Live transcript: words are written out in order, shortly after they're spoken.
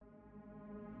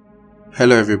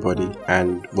Hello, everybody,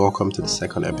 and welcome to the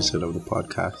second episode of the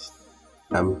podcast.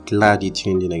 I'm glad you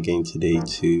tuned in again today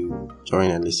to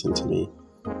join and listen to me.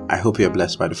 I hope you're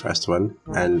blessed by the first one,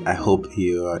 and I hope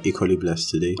you are equally blessed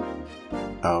today.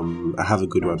 I have a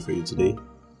good one for you today.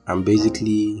 I'm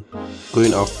basically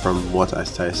going off from what I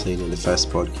started saying in the first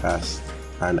podcast,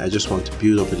 and I just want to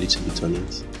build up a little bit on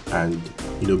it and,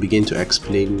 begin to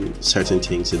explain certain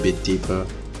things a bit deeper,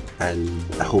 and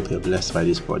I hope you're blessed by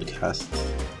this podcast.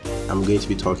 I'm going to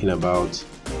be talking about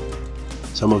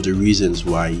some of the reasons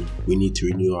why we need to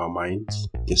renew our minds.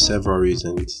 There's several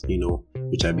reasons,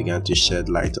 which I began to shed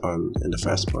light on in the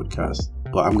first podcast.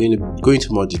 But I'm going to go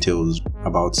into more details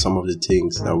about some of the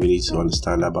things that we need to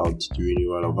understand about the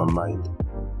renewal of our mind.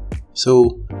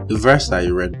 So, the verse that I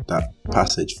read that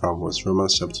passage from was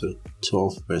Romans chapter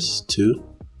 12, verse 2.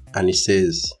 And it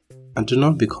says, "And do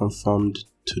not be conformed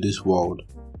to this world,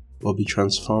 but be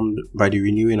transformed by the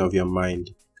renewing of your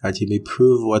mind, that you may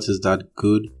prove what is that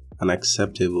good and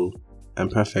acceptable and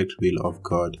perfect will of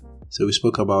God." So we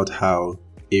spoke about how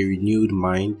a renewed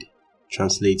mind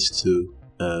translates to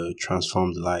a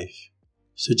transformed life.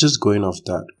 So just going off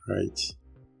that, right?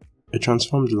 A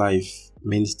transformed life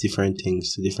means different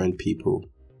things to different people.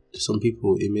 To some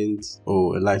people, it means, a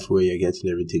life where you're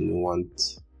getting everything you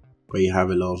want, where you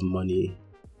have a lot of money,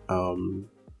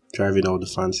 driving all the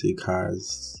fancy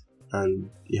cars, and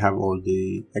you have all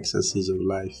the excesses of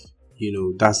life.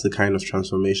 That's the kind of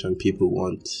transformation people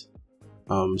want.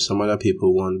 Some other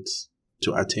people want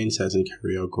to attain certain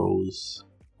career goals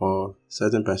or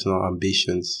certain personal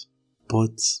ambitions.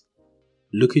 But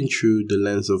looking through the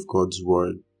lens of God's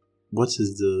word, what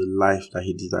is the life that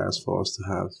He desires for us to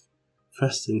have?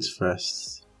 First things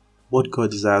first, what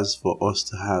God desires for us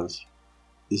to have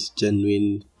is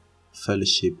genuine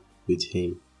fellowship with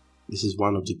Him. This is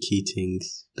one of the key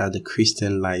things that the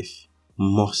Christian life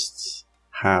must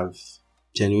have: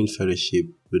 genuine fellowship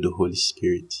with the Holy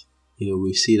Spirit.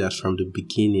 We see that from the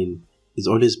beginning, it's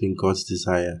always been God's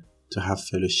desire to have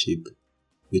fellowship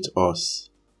with us.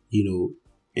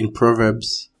 In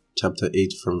Proverbs chapter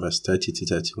 8 from verse 30 to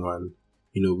 31,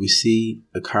 we see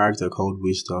a character called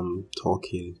Wisdom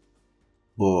talking.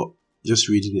 But just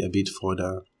reading a bit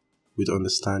further with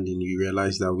understanding, you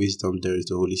realize that wisdom there is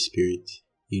the Holy Spirit.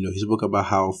 He spoke about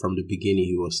how from the beginning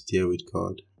He was there with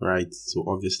God, right? So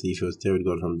obviously if He was there with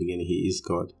God from the beginning, He is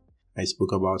God. I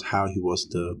spoke about how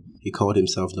He called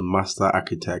Himself the master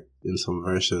architect in some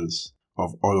versions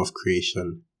of all of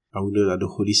creation. And we know that the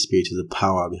Holy Spirit is the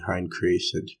power behind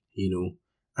creation,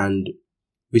 And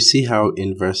we see how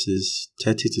in verses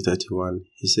 30 to 31,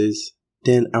 He says,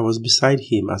 "Then I was beside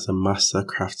Him as a master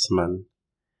craftsman,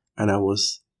 and I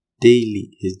was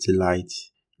daily His delight,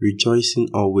 rejoicing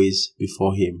always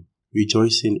before Him,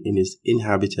 rejoicing in His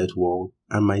inhabited world,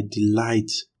 and my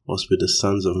delight was with the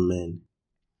sons of men."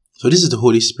 So this is the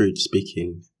Holy Spirit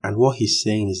speaking, and what He's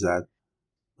saying is that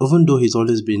even though He's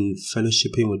always been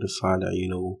fellowshipping with the Father,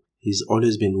 He's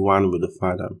always been one with the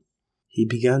Father, He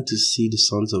began to see the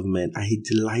sons of men and He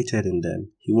delighted in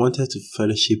them. He wanted to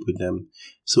fellowship with them.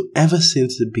 So ever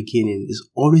since the beginning, it's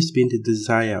always been the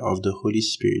desire of the Holy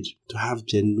Spirit to have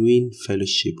genuine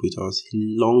fellowship with us.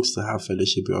 He longs to have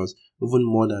fellowship with us, even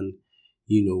more than,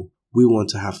 we want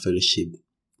to have fellowship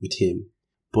with Him.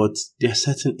 But there are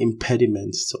certain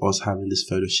impediments to us having this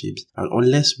fellowship. And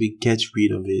unless we get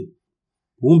rid of it,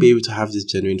 we won't be able to have this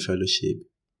genuine fellowship.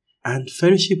 And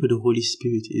fellowship with the Holy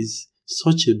Spirit is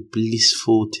such a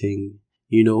blissful thing,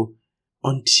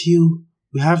 until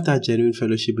we have that genuine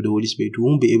fellowship with the Holy Spirit, we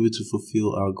won't be able to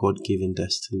fulfill our God-given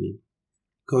destiny.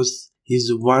 Because He's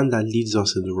the one that leads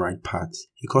us in the right path.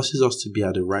 He causes us to be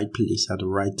at the right place at the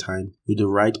right time, with the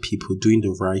right people, doing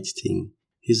the right thing.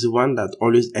 He's the one that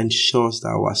always ensures that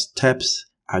our steps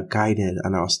are guided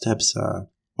and our steps are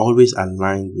always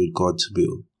aligned with God's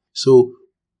will. So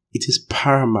it is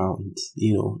paramount,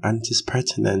 and it is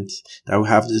pertinent that we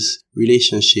have this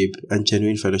relationship and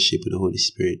genuine fellowship with the Holy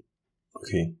Spirit.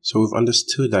 Okay, so we've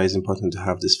understood that it's important to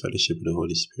have this fellowship with the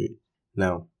Holy Spirit.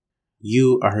 Now,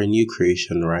 you are a new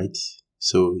creation, right?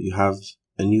 So you have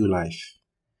a new life.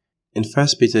 In 1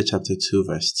 Peter chapter 2,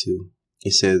 verse 2,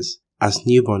 it says, "As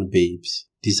newborn babes,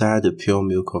 desire the pure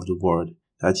milk of the word,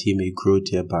 that ye may grow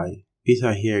thereby."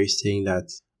 Peter here is saying that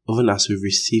even as we've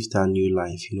received our new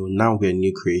life, now we're a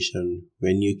new creation,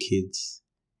 we're new kids,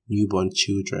 newborn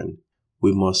children,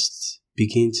 we must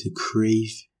begin to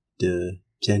crave the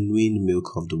genuine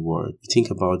milk of the word. Think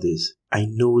about this. I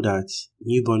know that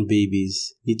newborn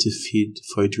babies need to feed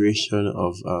for a duration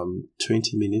of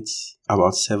 20 minutes,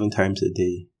 about 7 times a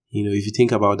day. If you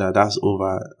think about that, that's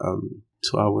over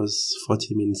 2 hours,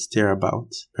 40 minutes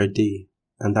thereabout per day.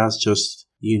 And that's just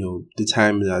the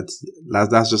time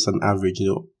that's just an average.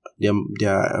 There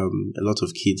are a lot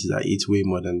of kids that eat way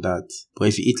more than that. But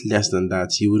if you eat less than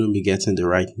that, you wouldn't be getting the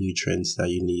right nutrients that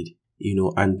you need.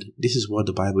 And this is what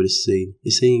the Bible is saying.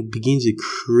 It's saying, begin to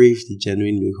crave the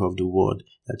genuine milk of the word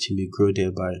that you may grow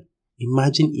thereby.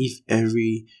 Imagine if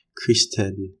every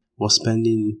Christian was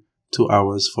spending 2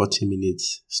 hours, 40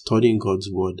 minutes studying God's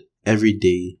word every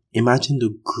day. Imagine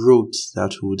the growth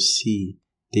that we would see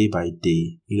day by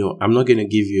day. I'm not going to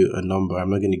give you a number.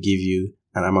 I'm not going to give you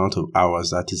an amount of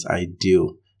hours that is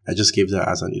ideal. I just gave that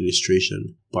as an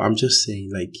illustration. But I'm just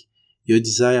saying, your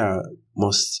desire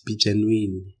must be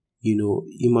genuine.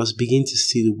 You must begin to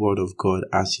see the word of God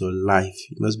as your life.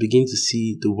 You must begin to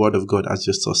see the word of God as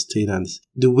your sustenance.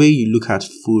 The way you look at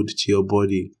food to your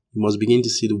body, you must begin to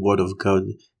see the word of God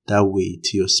that way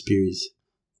to your spirit.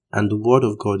 And the word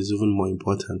of God is even more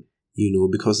important,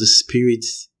 because the spirit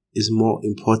is more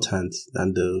important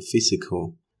than the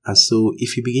physical. And so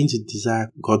if you begin to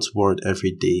desire God's word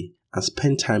every day and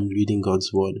spend time reading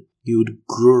God's word, you would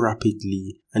grow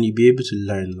rapidly and you'll be able to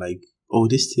learn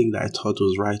this thing that I thought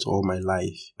was right all my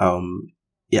life,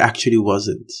 it actually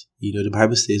wasn't. The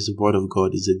Bible says the word of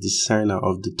God is a discerner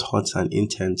of the thoughts and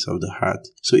intents of the heart.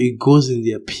 So it goes in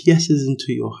there, pierces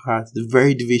into your heart, the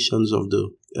very divisions of the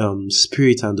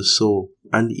spirit and the soul.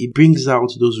 And it brings out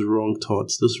those wrong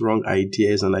thoughts, those wrong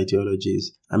ideas and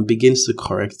ideologies, and begins to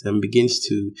correct them, begins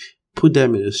to put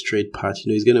them in a straight path.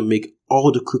 It's going to make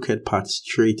all the crooked paths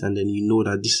straight, and then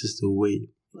that this is the way.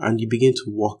 And you begin to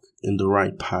walk in the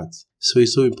right path. So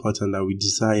it's so important that we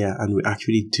desire and we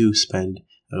actually do spend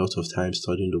a lot of time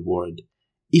studying the word.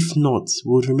 If not,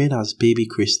 we would remain as baby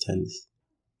Christians.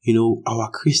 Our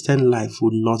Christian life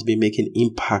would not be making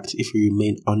impact if we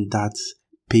remain on that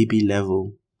baby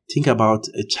level. Think about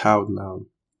a child now.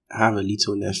 I have a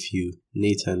little nephew,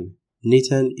 Nathan.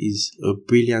 Nathan is a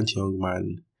brilliant young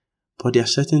man. But there are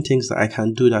certain things that I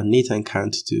can do that Nathan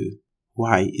can't do.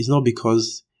 Why? It's not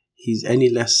because he's any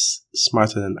less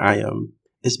smarter than I am.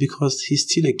 It's because he's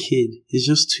still a kid. He's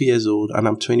just 2 years old and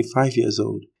I'm 25 years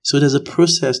old. So there's a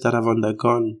process that I've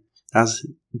undergone that's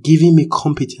giving me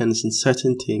competence in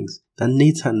certain things that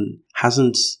Nathan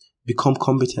hasn't become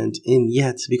competent in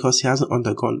yet because he hasn't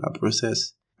undergone that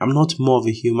process. I'm not more of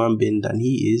a human being than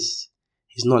he is.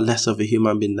 He's not less of a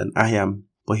human being than I am.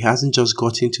 But he hasn't just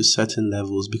gotten to certain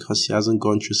levels because he hasn't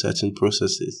gone through certain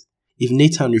processes. If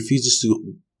Nathan refuses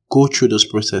to go through those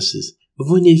processes,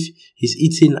 even if he's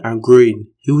eating and growing,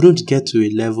 he wouldn't get to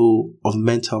a level of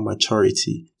mental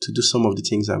maturity to do some of the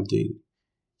things I'm doing.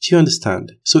 Do you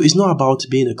understand? So it's not about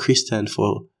being a Christian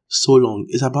for so long.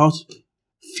 It's about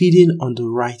feeding on the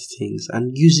right things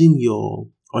and using your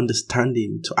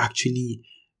understanding to actually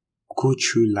go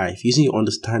through life, using your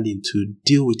understanding to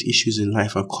deal with issues in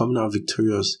life and coming out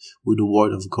victorious with the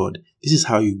word of God. This is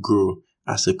how you grow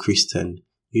as a Christian,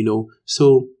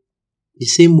 So the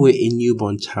same way a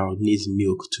newborn child needs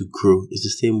milk to grow is the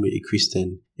same way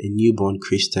a newborn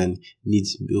Christian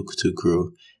needs milk to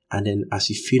grow. And then as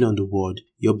you feed on the word,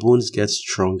 your bones get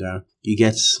stronger, you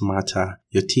get smarter,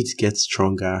 your teeth get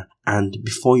stronger, and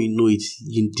before you know it,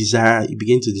 you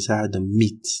begin to desire the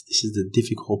meat. This is the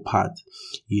difficult part.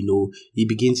 You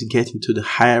begin to get into the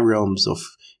higher realms of,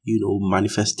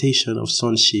 manifestation of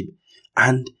sonship,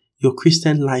 and your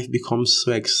Christian life becomes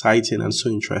so exciting and so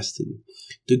interesting.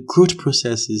 The growth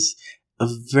process is a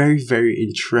very, very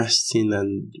interesting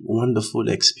and wonderful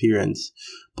experience.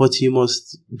 But you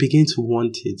must begin to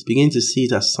want it, begin to see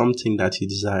it as something that you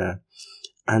desire.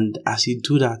 And as you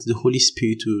do that, the Holy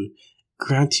Spirit will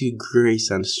grant you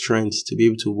grace and strength to be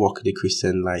able to walk the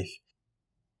Christian life.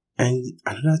 And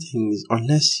another thing is,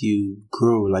 unless you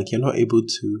grow, you're not able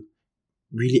to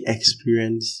really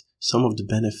experience some of the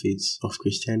benefits of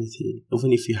Christianity,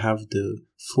 even if you have the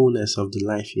fullness of the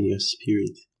life in your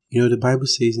spirit. The Bible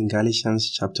says in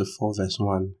Galatians chapter 4 verse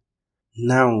 1,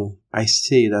 "Now I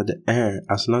say that the heir,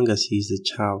 as long as he is a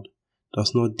child,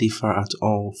 does not differ at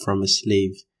all from a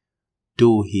slave,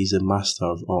 though he is a master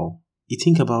of all." You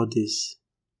think about this.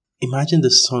 Imagine the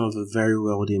son of a very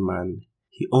wealthy man.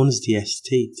 He owns the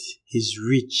estate. He's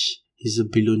rich. He's a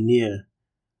billionaire.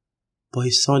 But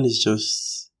his son is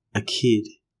just a kid.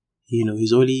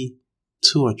 He's only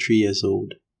 2 or 3 years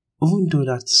old. Even though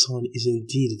that son is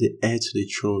indeed the heir to the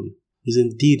throne, is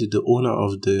indeed the owner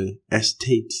of the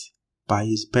estate by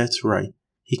his birthright,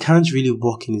 he can't really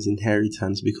walk in his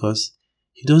inheritance because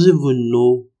he doesn't even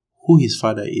know who his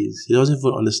father is. He doesn't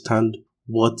even understand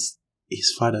what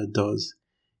his father does,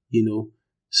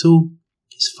 So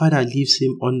his father leaves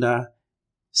him under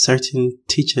certain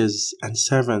teachers and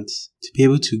servants to be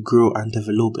able to grow and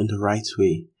develop in the right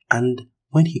way. And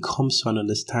when he comes to an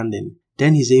understanding,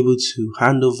 then he's able to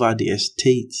hand over the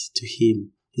estate to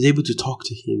him. He's able to talk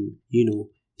to him,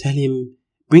 tell him,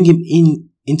 bring him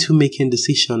into making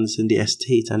decisions in the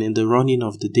estate and in the running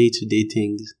of the day-to-day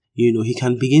things. He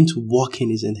can begin to walk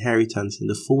in his inheritance in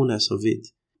the fullness of it.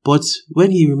 But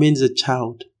when he remains a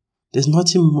child, there's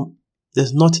nothing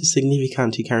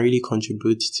significant he can really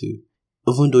contribute to,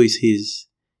 even though it's his.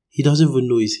 He doesn't even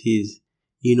know it's his,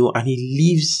 and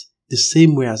he lives the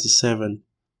same way as the servant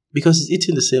because he's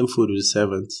eating the same food with the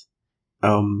servant.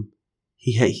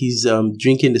 He's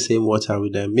drinking the same water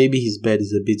with them. Maybe his bed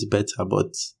is a bit better,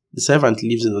 but the servant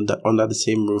lives under the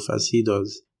same roof as he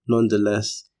does,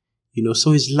 nonetheless.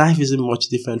 So his life isn't much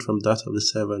different from that of the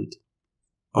servant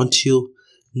until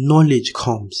knowledge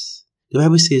comes. The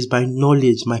Bible says, by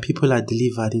knowledge, my people are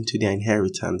delivered into their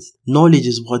inheritance. Knowledge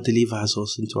is what delivers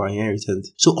us into our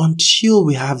inheritance. So until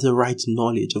we have the right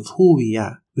knowledge of who we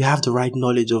are, we have the right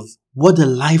knowledge of what the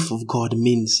life of God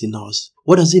means in us.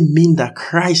 What does it mean that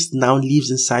Christ now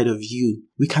lives inside of you?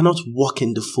 We cannot walk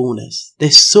in the fullness.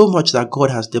 There's so much that God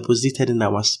has deposited in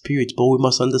our spirit, but we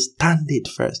must understand it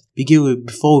first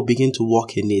before we begin to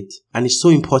walk in it. And it's so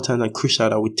important and crucial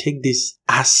that we take this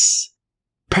as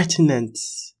pertinent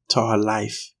to our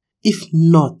life. If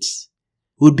not,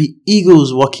 we'll be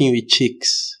eagles walking with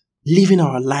chicks, living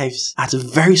our lives at a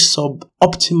very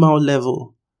suboptimal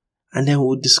level. And then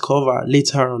we'll discover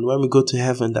later on when we go to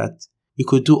heaven that we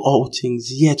could do all things,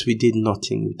 yet we did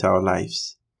nothing with our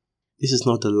lives. This is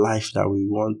not the life that we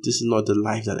want. This is not the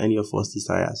life that any of us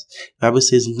desires. The Bible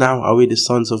says, now are we the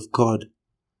sons of God.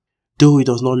 Though it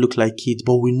does not look like it,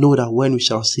 but we know that when we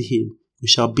shall see him, we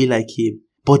shall be like him.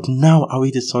 But now are we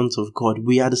the sons of God.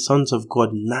 We are the sons of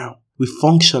God now. We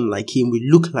function like him. We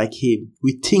look like him.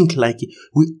 We think like him.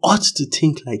 We ought to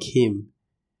think like him.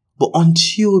 But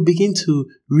until we begin to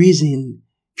reason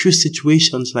through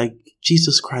situations like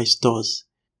Jesus Christ does,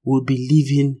 we'll be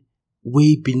living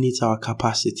way beneath our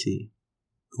capacity.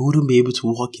 We wouldn't be able to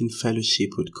walk in fellowship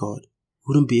with God. We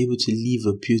wouldn't be able to live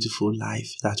a beautiful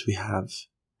life that we have.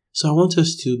 So I want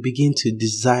us to begin to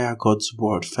desire God's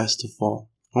word first of all.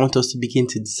 I want us to begin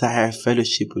to desire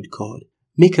fellowship with God.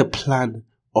 Make a plan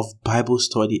of Bible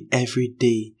study every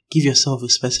day. Give yourself a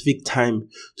specific time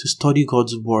to study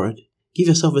God's word. Give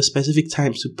yourself a specific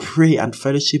time to pray and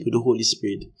fellowship with the Holy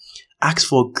Spirit. Ask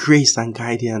for grace and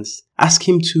guidance. Ask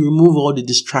him to remove all the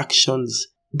distractions,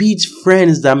 be it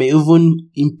friends that may even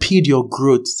impede your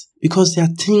growth, because there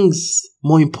are things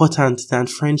more important than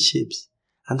friendships,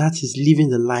 and that is living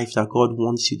the life that God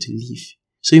wants you to live.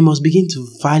 So you must begin to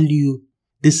value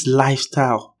this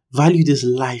lifestyle, value this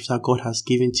life that God has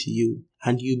given to you,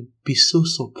 and you'll be so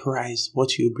surprised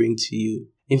what he'll bring to you.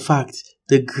 In fact,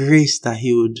 the grace that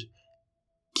he would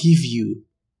give you,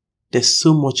 there's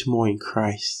so much more in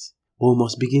Christ. But we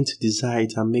must begin to desire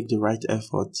it and make the right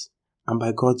efforts. And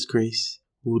by God's grace,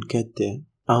 we would get there.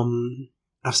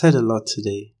 I've said a lot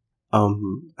today.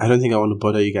 I don't think I want to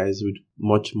bother you guys with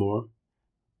much more.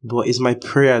 But it's my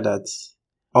prayer that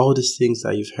all these things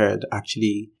that you've heard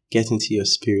actually get into your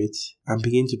spirit and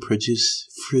begin to produce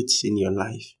fruits in your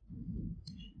life.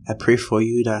 I pray for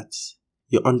you that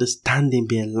your understanding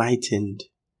be enlightened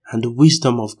and the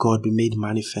wisdom of God be made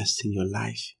manifest in your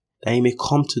life, that you may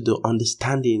come to the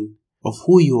understanding of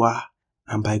who you are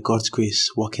and by God's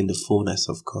grace walk in the fullness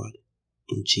of God.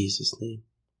 In Jesus' name.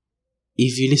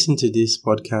 If you listen to this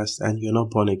podcast and you're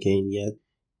not born again yet,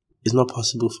 it's not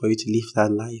possible for you to live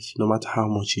that life no matter how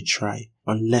much you try,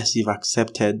 unless you've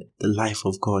accepted the life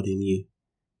of God in you.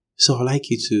 So I'd like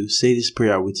you to say this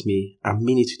prayer with me and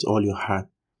mean it with all your heart,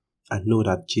 and know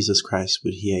that Jesus Christ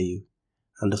would hear you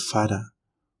and the Father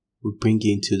would bring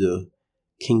you into the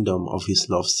kingdom of his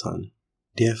loved Son.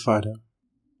 Dear Father,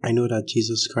 I know that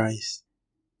Jesus Christ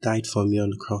died for me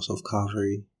on the cross of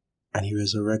Calvary and he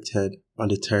resurrected on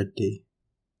the third day.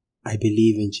 I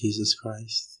believe in Jesus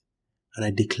Christ and I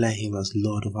declare him as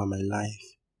Lord over my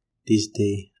life this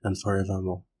day and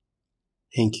forevermore.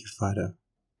 Thank you, Father,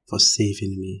 for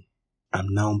saving me. I'm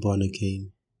now born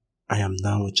again. I am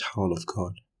now a child of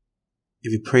God.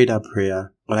 If you pray that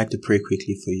prayer, I'd like to pray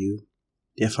quickly for you.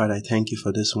 Dear Father, I thank you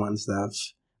for these ones that have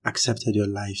accepted your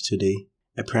life today.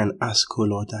 I pray and ask, O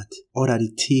Lord, that all that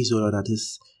it is, O Lord, that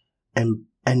is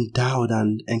endowed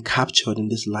and captured in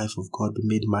this life of God be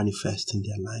made manifest in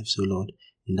their lives, O Lord,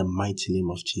 in the mighty name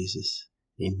of Jesus.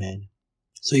 Amen.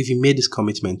 So if you made this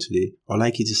commitment today, I'd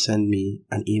like you to send me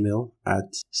an email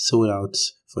at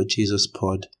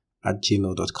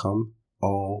soldoutsforjesuspod@gmail.com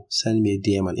or send me a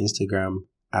DM on Instagram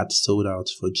at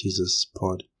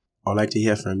soldoutsforjesuspod. I'd like to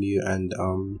hear from you and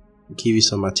give you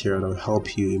some material that will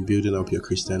help you in building up your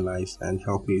Christian life and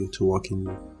help you to walk in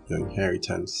your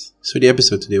inheritance. So the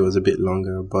episode today was a bit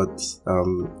longer, but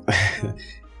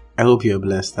I hope you're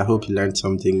blessed. I hope you learned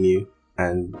something new,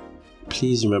 and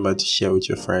please remember to share with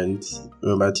your friends.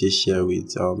 Remember to share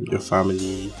with your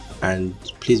family, and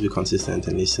please be consistent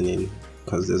in listening,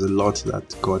 because there's a lot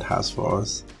that God has for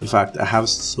us. In fact, I have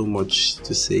so much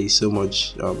to say, so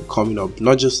much coming up,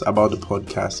 not just about the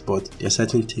podcast, but there are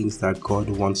certain things that God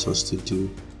wants us to do,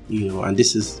 and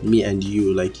this is me and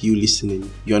you, like you listening.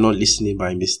 You're not listening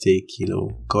by mistake.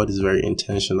 God is very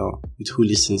intentional with who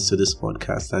listens to this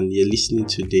podcast, and you're listening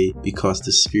today because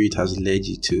the Spirit has led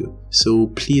you to. So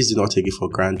please do not take it for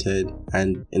granted,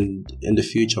 and in the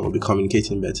future we'll be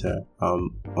communicating better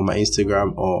on my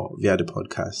Instagram or via the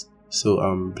podcast.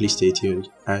 So please stay tuned.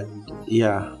 And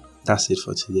yeah, that's it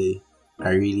for today. I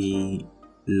really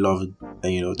loved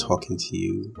talking to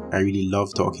you. I really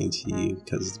love talking to you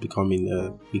because it's becoming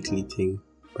a weekly thing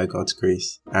by God's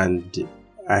grace. And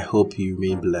I hope you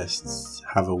remain blessed.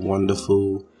 Have a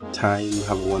wonderful time.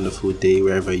 Have a wonderful day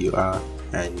wherever you are.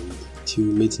 And till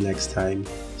we meet next time,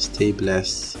 stay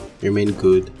blessed, remain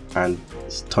good, and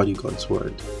study God's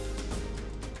word.